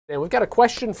And we've got a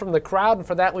question from the crowd, and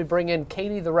for that we bring in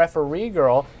Katie, the referee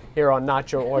girl, here on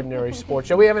Not Your Ordinary Sports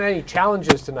Show. We haven't any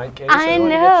challenges tonight, Katie, so I we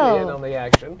want to get you in on the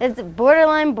action. It's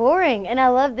borderline boring, and I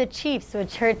love the Chiefs,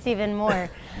 which hurts even more.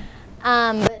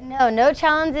 But no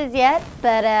challenges yet,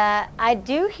 but I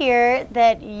do hear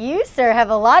that you, sir, have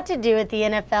a lot to do with the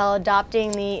NFL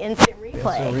adopting the instant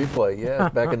replay. Instant replay,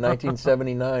 yes. Back in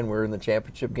 1979, we were in the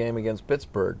championship game against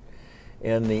Pittsburgh.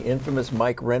 And the infamous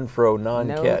Mike Renfro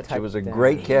non-catch. It was a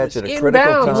great catch at a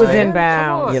critical time. It was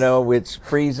inbound. You know, it's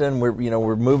freezing.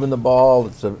 We're moving the ball.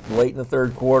 It's late in the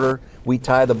third quarter. We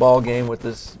tie the ball game with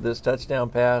this touchdown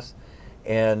pass,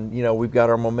 and we've got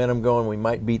our momentum going. We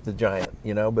might beat the Giant.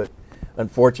 But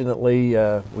unfortunately,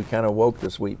 we kind of woke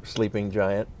the sleeping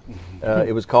Giant.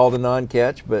 It was called a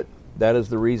non-catch, but that is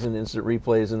the reason instant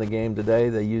replay is in the game today.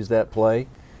 They use that play.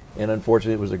 And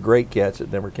unfortunately, it was a great catch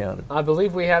that never counted. I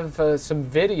believe we have some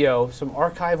video, some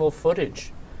archival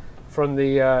footage from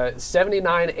the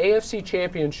 '79 AFC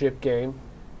Championship game,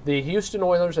 the Houston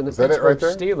Oilers and the Pittsburgh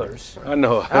Steelers. I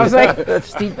know. I was like, that's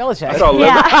Steve Belichick.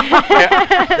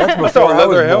 That's before I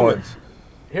was born.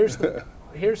 Here's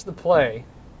the play,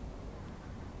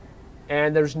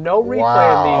 and there's no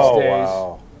replay in these days.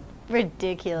 Wow.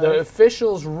 Ridiculous. The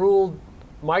officials ruled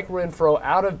Mike Renfro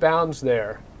out of bounds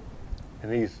there.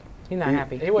 And he's not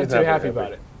happy. He wasn't too happy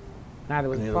about it. Neither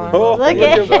was Bum. Look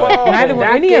at him. Neither were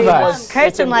any of us.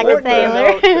 Cursing like a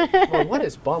sailor. Well, what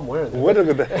is Bum wearing?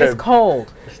 It's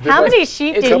cold. How many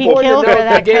sheep It's did he important kill to for note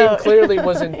that the game coat? clearly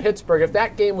was in Pittsburgh. If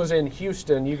that game was in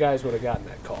Houston, you guys would have gotten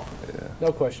that call. Yeah.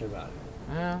 No question about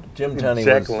it. Jim Tunney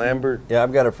Jack Lambert. Yeah,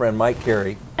 I've got a friend, Mike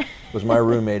Carey, was my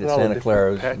roommate at Santa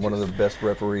Clara. He's one of the best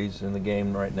referees in the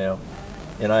game right now.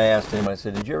 And I asked him, I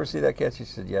said, "Did you ever see that catch?" He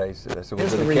said, "Yeah." He said, "I said,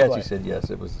 was it a catch?" He said,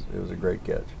 "Yes, it was a great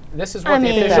catch." This is what the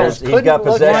officials couldn't He's got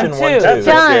possession 1-2.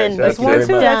 Done. That's 1-2.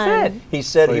 That's it. He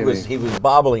said he was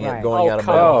bobbling it going out of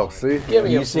bounds. Oh, see? Give me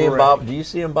Do you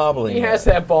see him bobbling? He has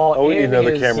that ball. Oh, we need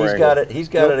another camera. He's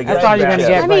got it against. That's all you're gonna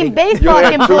get, I mean, baseball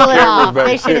can pull it off.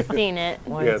 They should have seen it.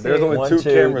 Yeah, there's only two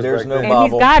cameras. There's no back And there.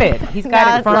 he's got it. He's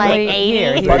got it from like right 80.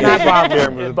 here. He's But not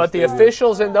bobbling. But the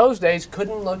officials in those days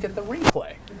couldn't look at the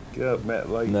replay. Yeah, Matt,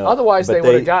 like No. Otherwise, But they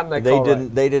would have gotten that call.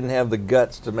 They didn't have the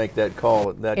guts to make that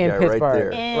call. That In guy right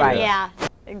Pittsburgh. there. Right. Yeah,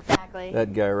 exactly.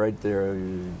 That guy right there.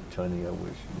 Tony, I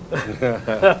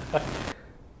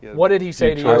wish. What did he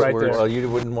say to you right there? Well, you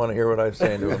wouldn't want to hear what I was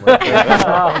saying to him. Right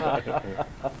there.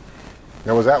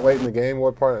 Now, was that late in the game?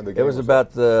 What part of the game? It was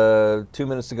about 2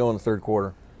 minutes to go in the third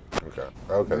quarter.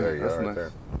 Okay, there you go, right nice.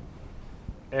 there.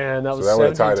 And that was So that would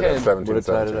have tied it up 17-10. Would have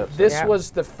tied it 17-17. up. This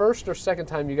was the first or second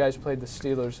time you guys played the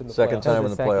Steelers in the Second playoffs? time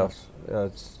in the Second.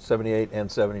 playoffs. 78 and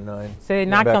 79. So they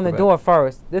knocked on the door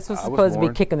first. This was supposed to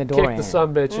be kicking the door Kick in. the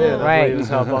sumbitch in. Right. I believe is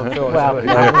how Bum thought. Well, I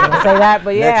wasn't going to say that,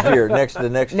 but yeah. Next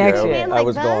Next year, year. I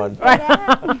was gone.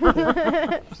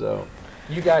 So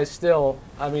You guys still,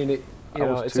 I mean,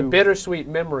 it's a two. bittersweet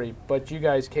memory, but you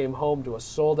guys came home to a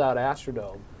sold-out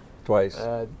Astrodome. twice.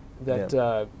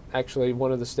 Actually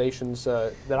one of the stations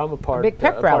that I'm a big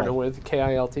pep rally. partner with,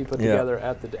 KILT, put together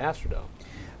at the Astrodome.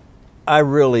 I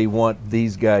really want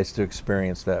these guys to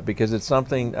experience that because it's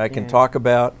something I can talk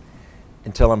about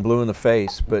until I'm blue in the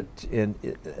face. But and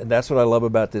that's what I love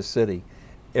about this city.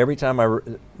 Every time I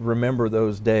remember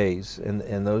those days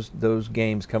and those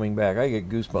games coming back, I get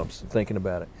goosebumps thinking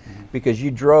about it. Because you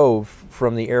drove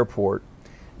from the airport.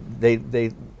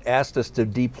 They asked us to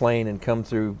deplane and come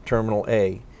through Terminal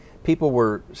A. People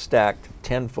were stacked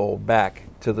tenfold back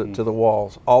to the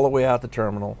walls, all the way out the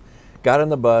terminal. Got in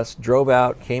the bus, drove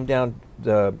out, came down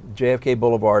the JFK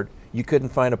Boulevard. You couldn't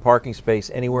find a parking space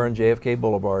anywhere on JFK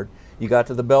Boulevard. You got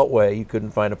to the Beltway, you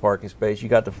couldn't find a parking space. You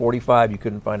got to 45, you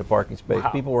couldn't find a parking space. Wow.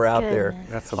 People were out there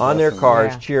on their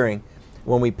cars cheering.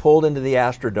 When we pulled into the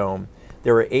Astrodome,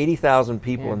 there were 80,000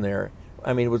 people in there.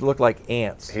 I mean, it would look like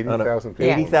ants. 80,000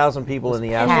 people. 80,000 people in the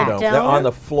packed. Astrodome. They're on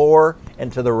the floor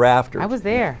and to the rafters. I was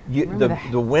there.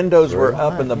 The windows were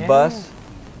up in the bus,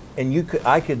 and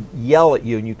I could yell at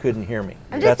you and you couldn't hear me.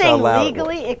 I'm just That's how saying loud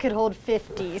legally it it could hold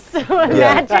 50. So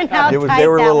imagine how was. tight They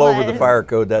were a little that over the fire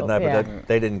code that night, Yeah. but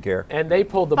they didn't care. And they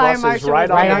pulled the Fire buses marshal right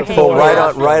was onto right the on floor.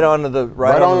 Right onto the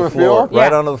floor. Yeah.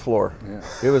 Right onto the floor.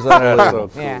 It was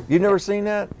unbelievable. Yeah. You've never seen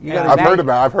that? You got I've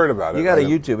heard about it. You got a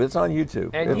YouTube. It's on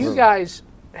YouTube. And you guys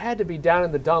had to be down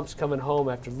in the dumps coming home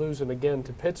after losing again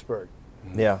to Pittsburgh.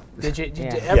 Yeah. Did you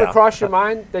ever cross your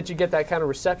mind that you get that kind of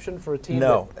reception for a team?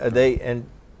 No.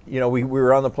 We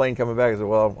were on the plane coming back. I said,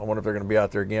 well, I wonder if they're going to be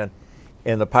out there again.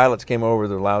 And the pilots came over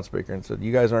the loudspeaker and said,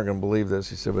 you guys aren't going to believe this.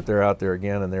 He said, but they're out there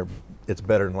again, and it's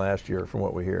better than last year from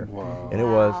what we hear. Wow. And it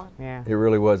was. Yeah. It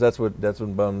really was. That's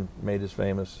when Bum made us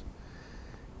famous.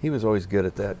 He was always good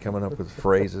at that, coming up with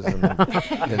phrases in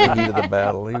the heat of the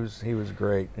battle. He was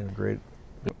great and great.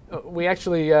 We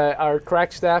actually, our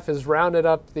crack staff has rounded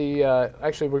up the,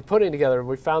 actually we're putting together,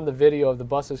 we found the video of the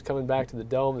buses coming back to the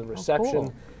Dome, the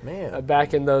reception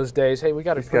back in those days. Hey, we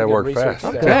got a pretty good research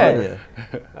staff.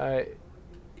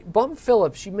 Bum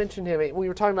Phillips, you mentioned him. We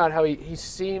were talking about how he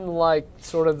seemed like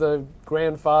sort of the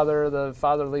grandfather, the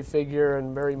fatherly figure,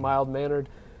 and very mild-mannered.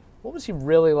 What was he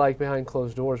really like behind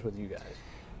closed doors with you guys?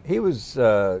 He was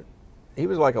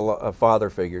like a father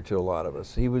figure to a lot of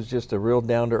us. He was just a real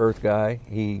down-to-earth guy.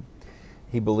 He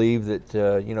believed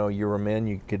that you know, you were men,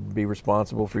 you could be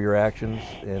responsible for your actions,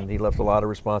 and he left a lot of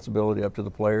responsibility up to the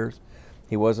players.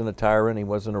 He wasn't a tyrant. He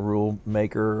wasn't a rule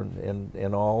maker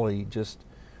and all.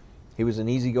 He was an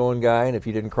easygoing guy, and if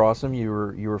you didn't cross him, you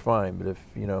were fine. But if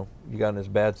you got on his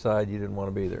bad side, you didn't want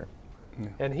to be there. Yeah.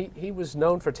 And he was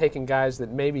known for taking guys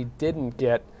that maybe didn't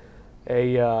get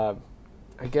a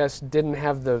I guess didn't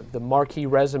have the marquee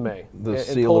resume. The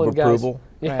seal of approval.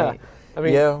 Yeah. Right. I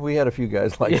mean, yeah, we had a few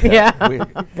guys like that.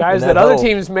 Yeah. Guys that other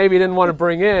teams maybe didn't want to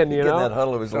bring in, you know. In that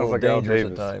huddle, it was a little dangerous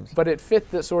at times. But it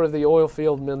fit the sort of the oil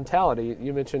field mentality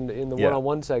you mentioned in the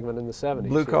one-on-one segment in the 70s.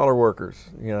 Blue collar workers,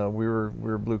 you know, we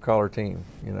were a blue collar team,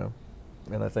 you know,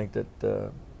 and I think that the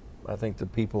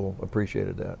people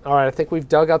appreciated that. All right, I think we've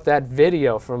dug up that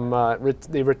video from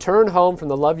the return home from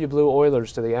the Luv Ya Blue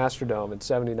Oilers to the Astrodome in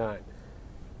 '79.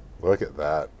 Look at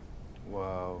that.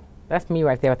 Wow. That's me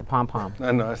right there with the pom-pom.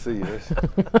 I know, I see you.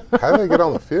 How did they get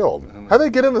on the field? How did they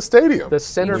get in the stadium? The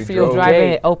center field Driving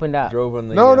gate. it opened up. Drove in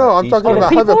the, no, I'm talking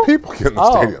about how the people get in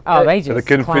the stadium. Oh, they just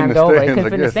couldn't fit in climbed the over. They stands, couldn't I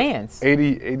fit in the guess. stands.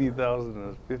 80,000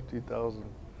 and 50,000.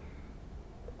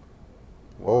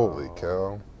 Holy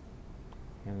cow.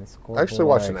 And the I actually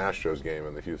watched an Astros game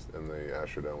in the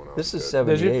Astrodome when I was This is kid.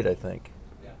 78, I think.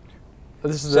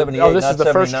 This is 78, this is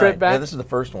the first trip back? Yeah, this is the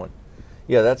first one.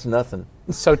 Yeah, that's nothing.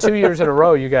 So 2 years in a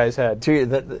row you guys had.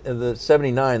 The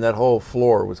 79, that whole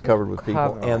floor was covered with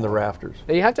people and the rafters.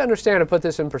 Now you have to understand and put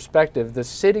this in perspective. The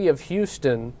city of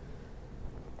Houston,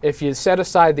 if you set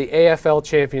aside the AFL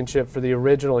Championship for the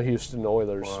original Houston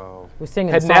Oilers,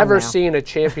 had never seen a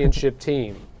championship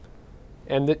team.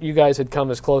 And that you guys had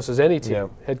come as close as any team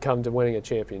had come to winning a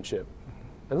championship.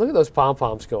 And look at those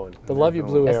pom-poms going. The Luv Ya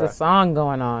Blue era. There's a song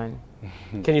going on.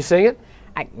 Can you sing it?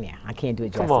 I can't do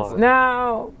it justice. Come on.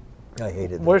 No. I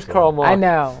hated that. Where's song. Carl Mock? I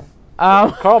know.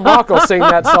 Carl Mock will sing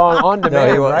that song on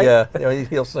demand, right? Yeah,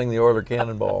 he'll sing the Oiler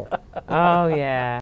Cannonball. Oh, yeah.